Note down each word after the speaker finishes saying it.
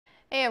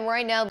And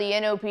right now, the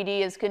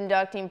NOPD is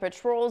conducting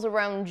patrols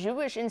around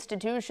Jewish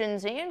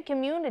institutions and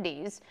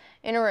communities.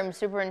 Interim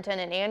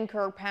Superintendent Ann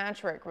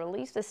Kirkpatrick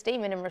released a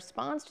statement in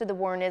response to the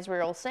war in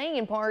Israel, saying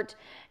in part,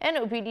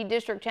 NOPD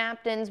district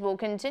captains will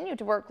continue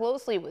to work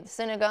closely with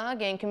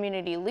synagogue and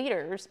community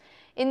leaders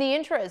in the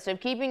interest of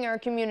keeping our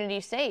community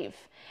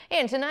safe.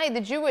 And tonight,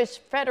 the Jewish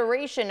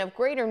Federation of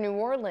Greater New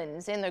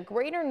Orleans and the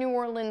Greater New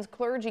Orleans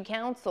Clergy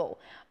Council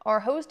are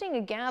hosting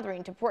a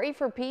gathering to pray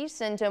for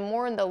peace and to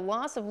mourn the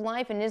loss of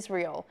life in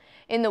Israel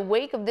in the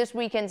wake of this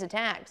weekend's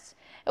attacks.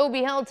 It will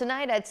be held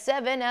tonight at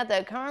 7 at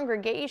the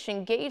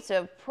Congregation Gates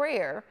of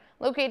Prayer,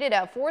 located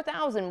at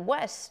 4000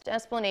 West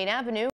Esplanade Avenue.